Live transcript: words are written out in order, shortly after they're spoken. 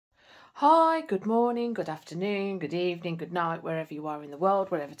Hi, good morning, good afternoon, good evening, good night, wherever you are in the world,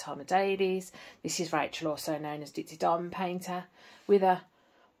 whatever time of day it is. This is Rachel, also known as Ditsy Diamond Painter, with a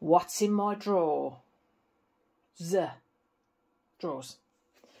What's in My Drawer? Drawers.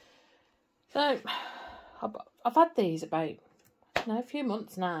 So, I've had these about, a few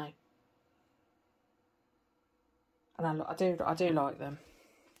months now. And I do like them.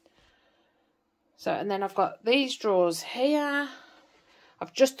 So, and then I've got these drawers here.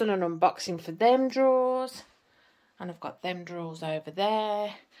 I've just done an unboxing for them drawers. And I've got them drawers over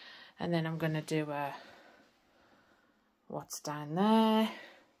there. And then I'm going to do a what's down there.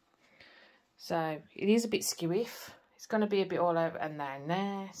 So it is a bit skewiff. It's going to be a bit all over and down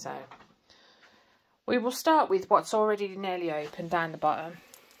there. So we will start with what's already nearly open down the bottom.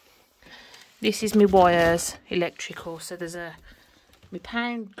 This is my wires, electrical. So there's my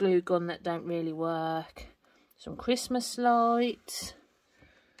pound glue gun that don't really work. Some Christmas lights.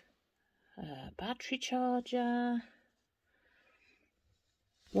 Battery charger,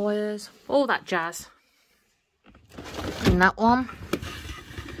 wires, all that jazz. And that one,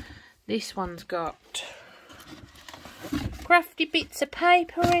 this one's got crafty bits of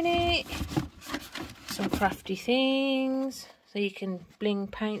paper in it, some crafty things, so you can bling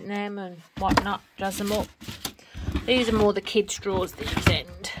paint them and whatnot, jazz them up. These are more the kids' drawers, these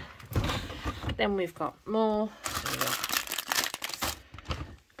end. Then we've got more.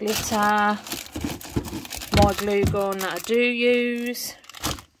 Glitter, my glue gun that I do use,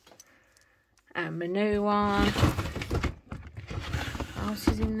 and my new one. What else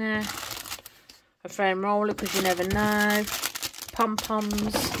is in there? A foam roller, because you never know.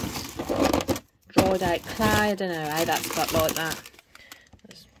 Pom-poms, dried out clay. I don't know how that's got like that.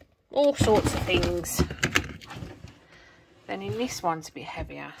 There's all sorts of things. Then in this one's a bit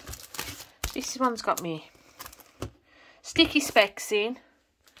heavier. This one's got me sticky specs in.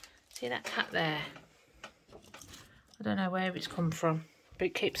 See that cat there? I don't know where it's come from, but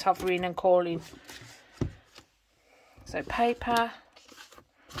it keeps hovering and calling. So paper,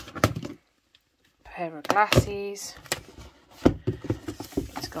 pair of glasses.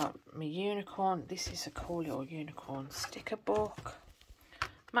 It's got my unicorn. This is a cool little unicorn sticker book.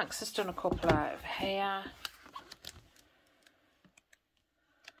 Max has done a couple out of here.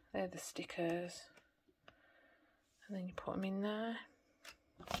 They're the stickers. And then you put them in there.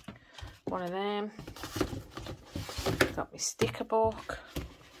 One of them. Got my sticker book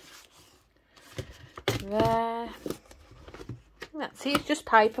there. That's it. It's just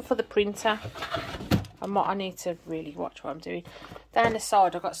paper for the printer. And what I need to really watch what I'm doing. Down the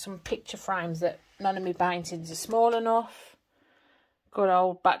side I've got some picture frames that none of my paintings are small enough. Good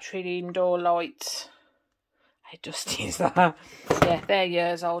old battery indoor lights. How dusty is that? Yeah, they're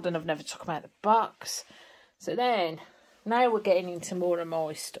years old and I've never took them out of the box. So then, now we're getting into more of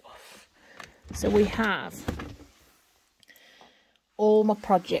my stuff. So we have all my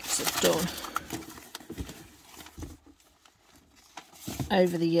projects I've done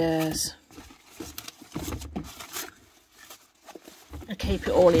over the years. I keep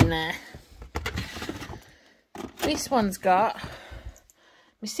it all in there. This one's got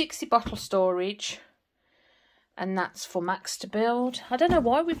my 60 bottle storage, and that's for Max to build. I don't know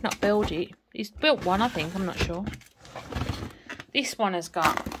why we've not built it. He's built one, I think, I'm not sure. This one has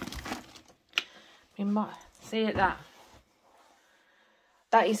got, you might see it, that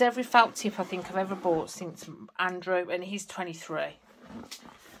is every felt tip I think I've ever bought since Andrew, and he's 23.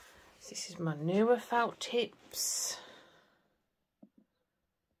 This is my newer felt tips.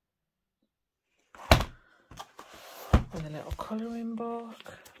 With a little colouring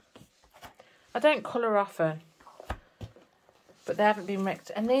book. I don't colour often, but they haven't been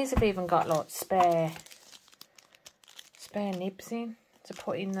wrecked. And these have even got like spare nibs in to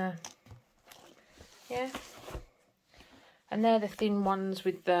put in the, yeah. And they're the thin ones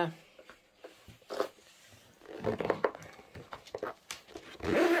with the,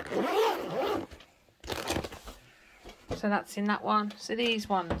 so that's in that one. So these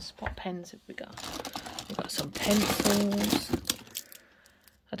ones, what pens have we got? We've got some pencils.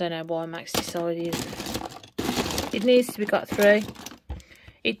 I don't know why Max decided it needs to be got through.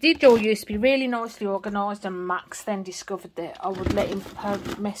 It did all used to be really nicely organised, and Max then discovered that I would let him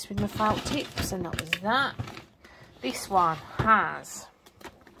mess with my felt tips, and that was that. This one has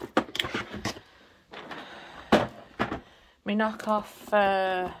my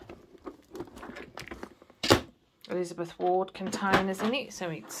knockoff Elizabeth Ward containers in it, so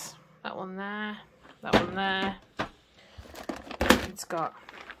it's that one there, that one there. It's got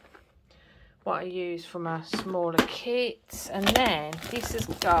what I use for my smaller kits, and then this has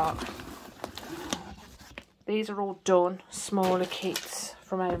got, these are all done smaller kits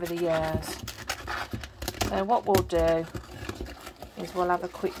from over the years. So what we'll do is we'll have a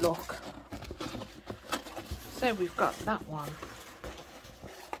quick look. So we've got that one.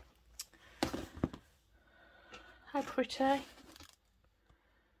 How pretty.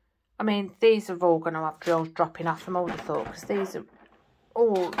 I mean, these are all going to have drills dropping off them, I would have thought, because these are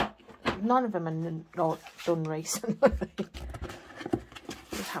all, none of them are not done recently.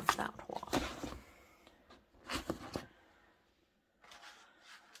 We have that one.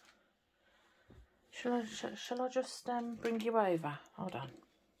 Shall I just bring you over? Hold on.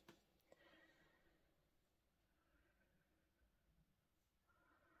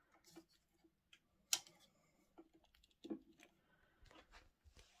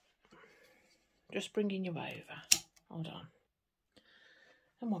 Just bringing you over. Hold on.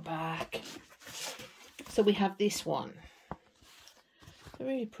 And we're back. So we have this one. They're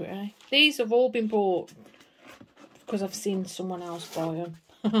really pretty. These have all been bought because I've seen someone else buy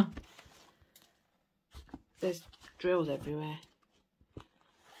them. There's drills everywhere.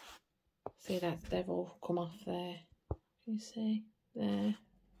 See that they've all come off there. Can you see? There.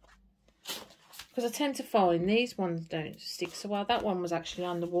 Because I tend to find these ones don't stick so well. That one was actually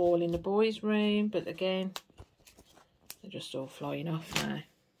on the wall in the boys' room, but again, they're just all flying off now.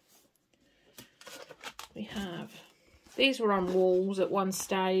 We have, these were on walls at one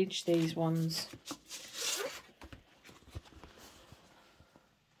stage, these ones.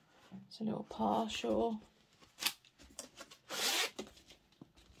 It's a little partial.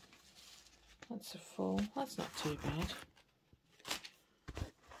 That's a full, that's not too bad.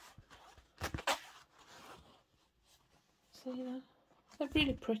 See that? They're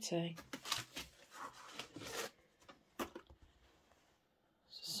really pretty.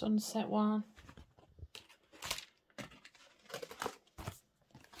 It's a sunset one.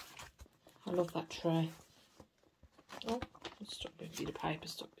 I love that tray. Oh, it's stuck, a bit of paper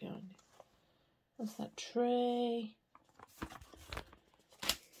stuck behind it. That's that tray.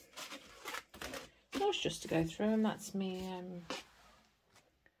 That's just to go through, and that's me.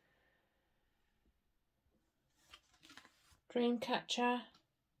 Dream catcher.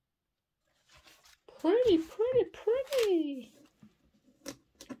 Pretty, pretty, pretty.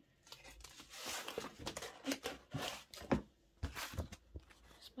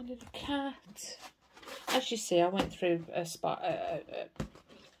 It's my little cat. As you see, I went through a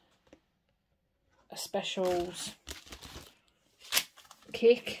specials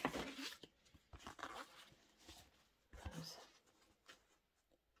kick.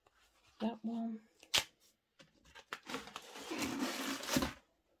 That one.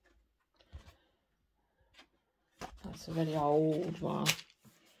 That's a very old one.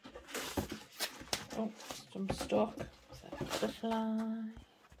 Oh, some stock. Butterfly.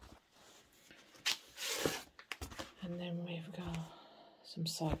 And then we've got some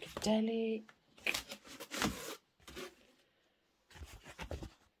psychedelic.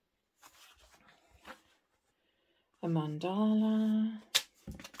 A mandala.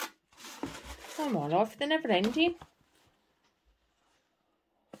 Oh my life, they're never ending.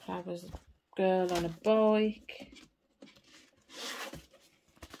 Flowers, girl on a bike.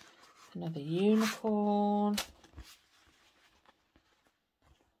 Another unicorn.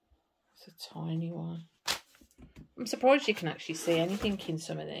 It's a tiny one. I'm surprised you can actually see anything in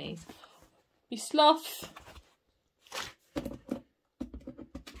some of these. You sloth.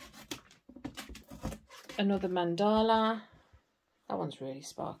 Another mandala. That one's really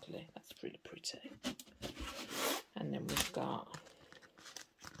sparkly. That's really pretty. And then we've got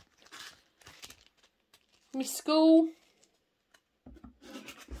my school.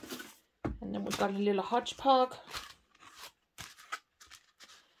 And then we've got a little hodgepodge.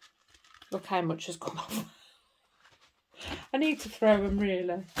 Look how much has come off. I need to throw them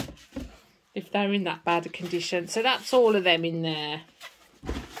really, if they're in that bad a condition. So that's all of them in there.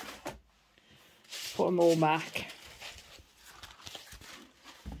 Put them all back.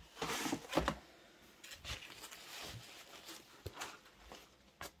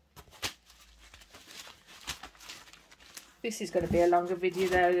 This is going to be a longer video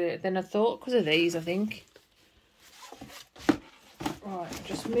though than I thought because of these, I think. Right,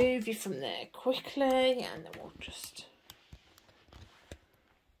 just move you from there quickly and then we'll just...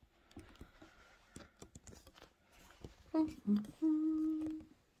 I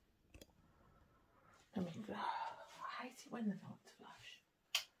hate it when the lights flash.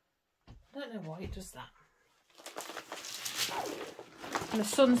 I don't know why it does that. And the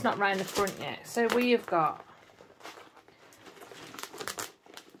sun's not round the front yet. So we have got...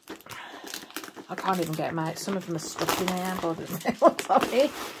 I can't even get them out. Some of them are stuck in here. Sorry.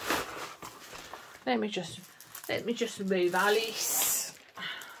 Let me just remove Alice.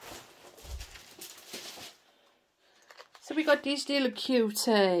 So we got this little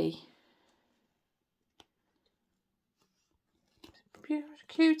cutie.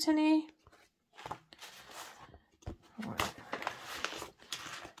 Cutie. Right.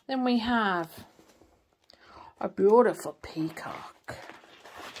 Then we have a beautiful peacock.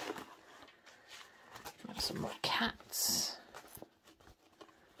 Some more cats.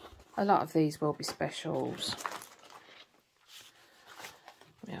 A lot of these will be specials.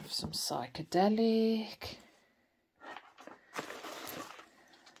 We have some psychedelic.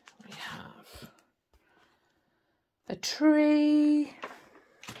 We have a tree.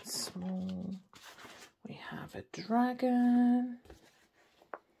 Small. We have a dragon.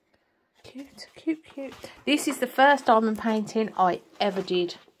 Cute, cute, cute. This is the first diamond painting I ever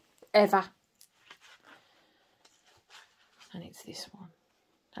did. Ever. And it's this one.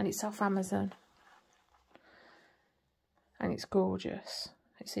 And it's off Amazon. And it's gorgeous.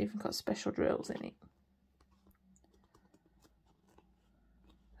 It's even got special drills in it.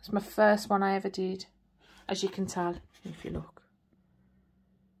 It's my first one I ever did. As you can tell, if you look.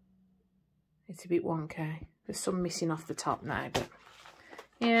 It's a bit wonky. There's some missing off the top now, but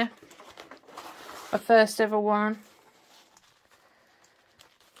yeah. My first ever one.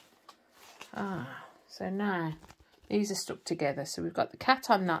 So now these are stuck together. So we've got the cat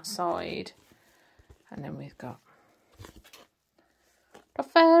on that side, and then we've got the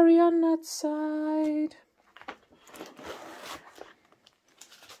fairy on that side.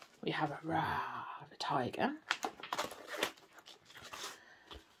 We have a tiger,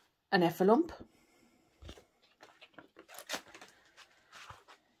 an effalump,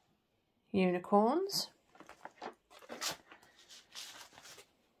 unicorns,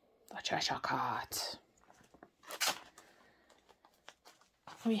 the Cheshire Cat.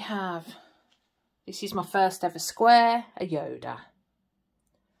 We have, this is my first ever square, a Yoda.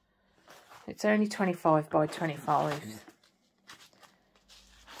 It's only 25 by 25.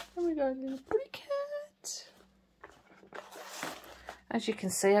 And we got a little pretty cat. As you can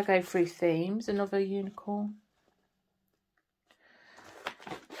see, I go through themes. Another unicorn.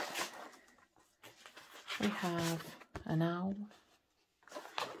 We have an owl.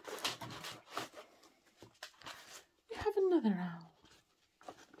 We have another owl.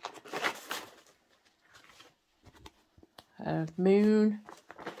 A moon.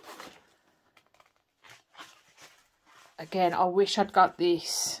 Again, I wish I'd got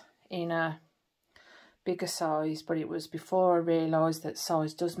this in a bigger size, but it was before I realised that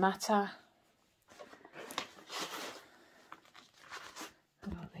size does matter. I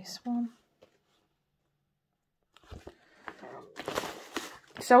got this one.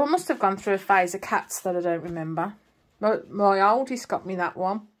 So I must have gone through a phase of cats that I don't remember. My oldest got me that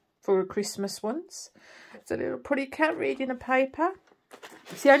one for a Christmas once. It's a little pretty cat reading a paper.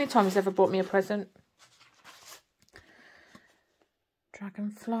 It's the only time he's ever bought me a present.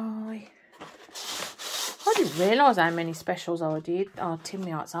 Dragonfly. I didn't realise how many specials I did. Oh,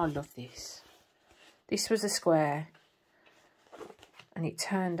 Timmy Arts, I love this. This was a square. And it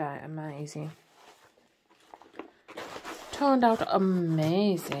turned out amazing. Turned out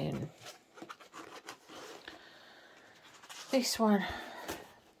amazing. This one.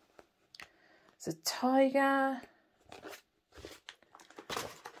 It's a tiger.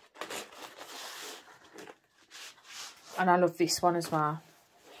 And I love this one as well.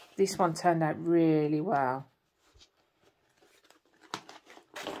 This one turned out really well.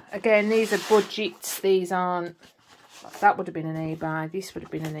 Again, these are budgets. These aren't... That would have been an eBay. This would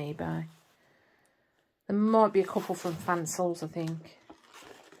have been an eBay. There might be a couple from Fancels, I think.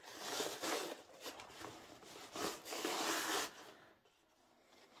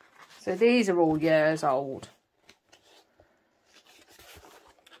 So these are all years old.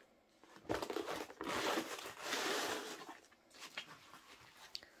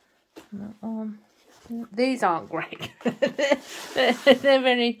 These aren't great. they're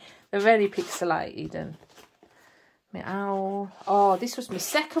very pixelated. And my owl. Oh, this was my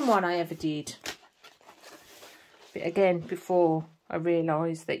second one I ever did. But again, before I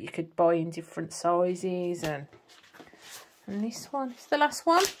realised that you could buy in different sizes. And this one is the last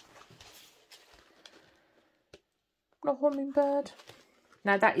one. A hummingbird.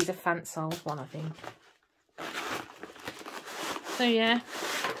 Now that is a Fancels one, I think. So yeah.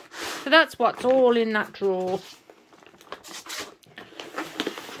 So that's what's all in that drawer.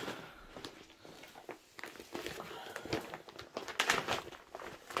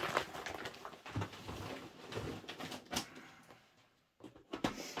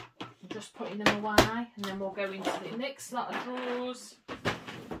 I'm just putting them away, and then we'll go into the next lot of drawers.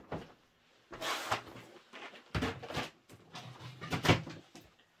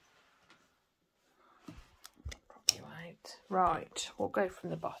 Pop you out. Right, we'll go from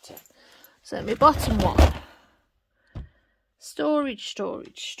the bottom. So my bottom one. Storage,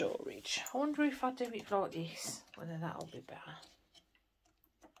 storage, storage. I wonder if I do it like this, whether that'll be better.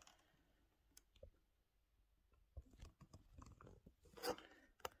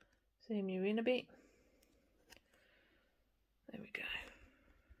 Zoom you in a bit. There we go.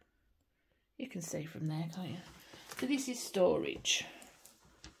 You can see from there, can't you? So this is storage.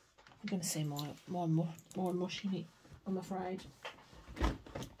 I'm going to see more mush in it, I'm afraid.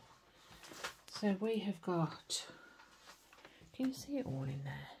 So we have got, can you see it all in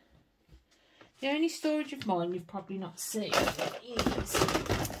there? The only storage of mine you've probably not seen is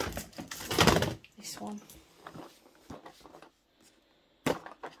this one.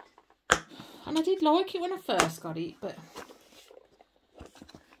 And I did like it when I first got it, but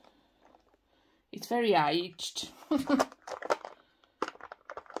it's very aged.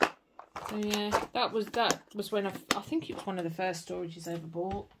 So yeah, that was when I think it was one of the first storages I ever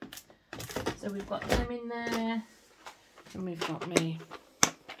bought. So we've got them in there, and we've got me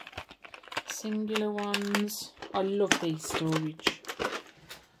singular ones. I love these storage.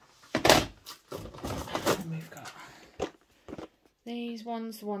 And we've got these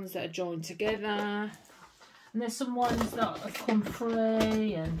ones, the ones that are joined together. And there's some ones that have come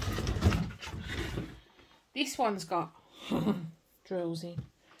free, and this one's got drills in.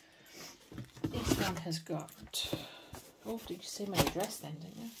 This one has got, oh, did you see my address then,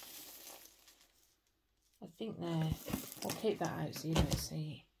 didn't you? I think there, I'll keep that out so you don't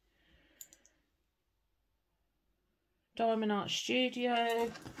see. Diamond Art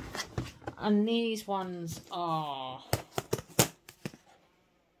Studio. And these ones are,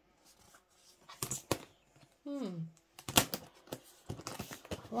 I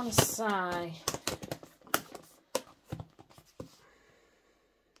want to say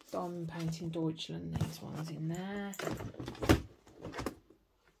Diamond Painting Deutschland, these ones in there. So,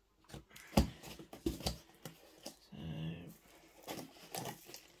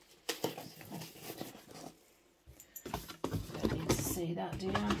 don't need to see that, do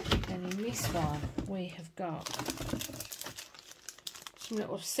you? Then in this one, we have got some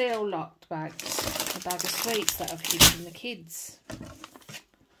little seal locked bags, a bag of sweets that I've given the kids.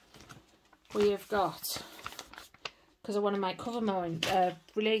 We have got, because I want to make cover mine,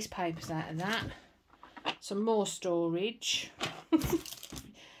 release papers out of that. Some more storage. I've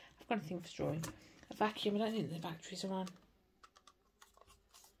got a thing for drawing. A vacuum. I don't think the batteries are on.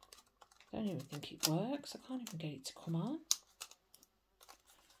 I don't even think it works. I can't even get it to come on.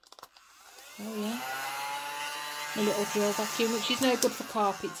 Oh yeah. My little drill vacuum, which is no good for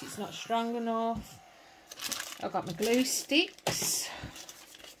carpets. It's not strong enough. I've got my glue sticks.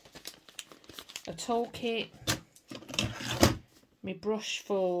 A toolkit. My brush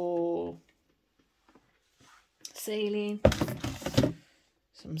for sealing,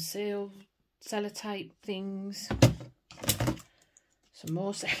 some sellotape things, some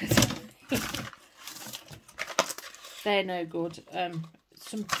more sellotape. They're no good.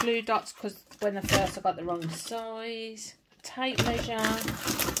 Some glue dots because when I first got the wrong size. Tape measure.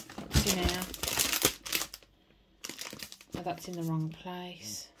 That's in here. Oh, that's in the wrong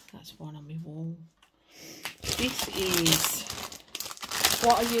place. That's one on my wall. This is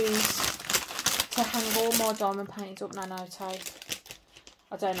what I use to hang all my diamond paintings up, nano tape.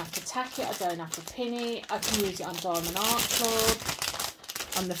 I don't have to tack it, I don't have to pin it. I can use it on Diamond Art Club,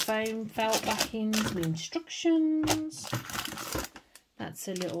 on the foam felt backings, with instructions. That's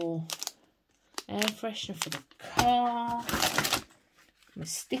a little air freshener for the car. My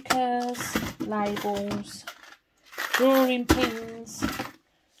stickers, labels, drawing pins.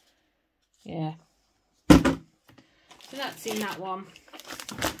 Yeah. So that's in that one.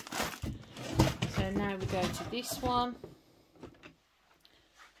 So now we go to this one.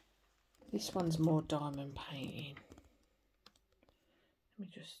 This one's more diamond painting. Let me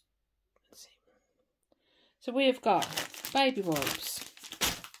just see. So we have got baby wipes,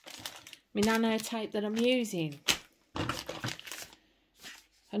 my nano tape that I'm using,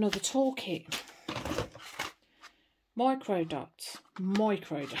 another toolkit, micro dots,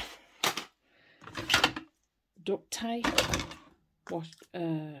 duct tape,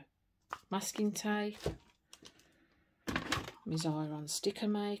 masking tape, my Xyron sticker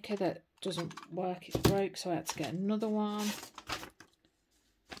maker that doesn't work, it's broke, so I had to get another one.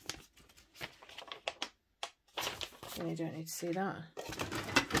 You don't need to see that.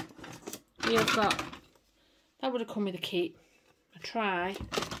 You've got, that would have come with a kit, a tray,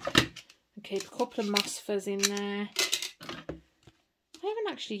 and keep a couple of Mosfas in there. I haven't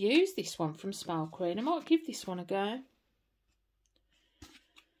actually used this one from Spell Queen. I might give this one a go.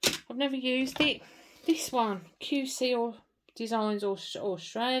 I've never used it. This one, QC or Designs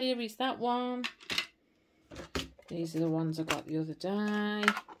Australia is that one. These are the ones I got the other day.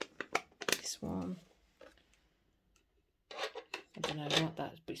 This one. I don't know what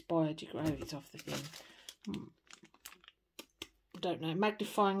that is, but it's biodegradable. It's off the thing. I don't know.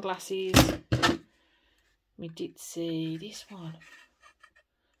 Magnifying glasses. Me Ditsy. This one.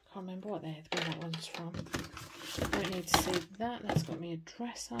 Can't remember where that one's from. Don't need to see that. That's got me a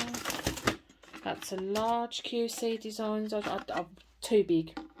dress on. That's a large QC Designs. I'm too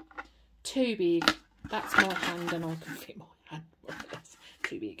big. Too big. That's my hand and I can fit my hand. That's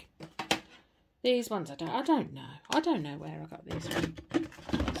too big. These ones I don't know. I don't know where I got these from.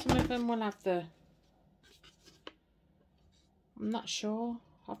 Some of them will have the... I'm not sure.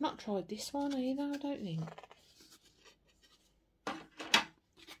 I've not tried this one either, I don't think.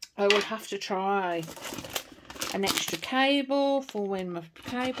 I will have to try an extra cable for when my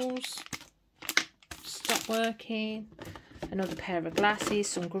cables stop working. Another pair of glasses,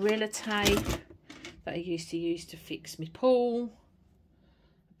 some Gorilla Tape that I used to use to fix my pool.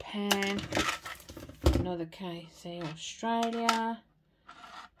 A pen. Another KC Australia.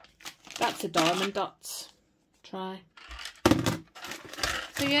 That's a diamond dots tray.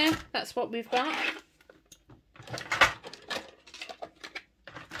 So yeah, that's what we've got.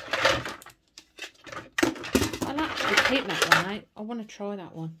 I'll actually keep that one out. I want to try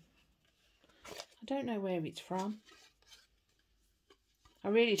that one. I don't know where it's from. I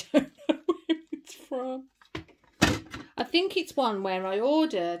really don't know where it's from. I think it's one where I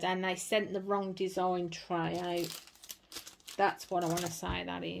ordered and they sent the wrong design tray out. That's what I want to say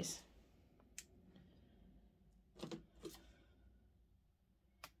that is.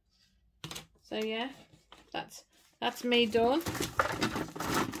 So yeah, that's me done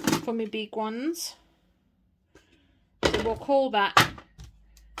for my big ones. So we'll call that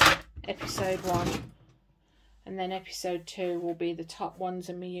episode 1. And then episode 2 will be the top ones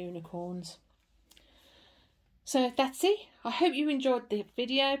and my unicorns. So that's it. I hope you enjoyed the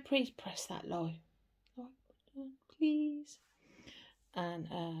video. Please press that like button, please. And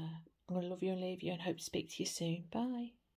I'm going to love you and leave you and hope to speak to you soon. Bye.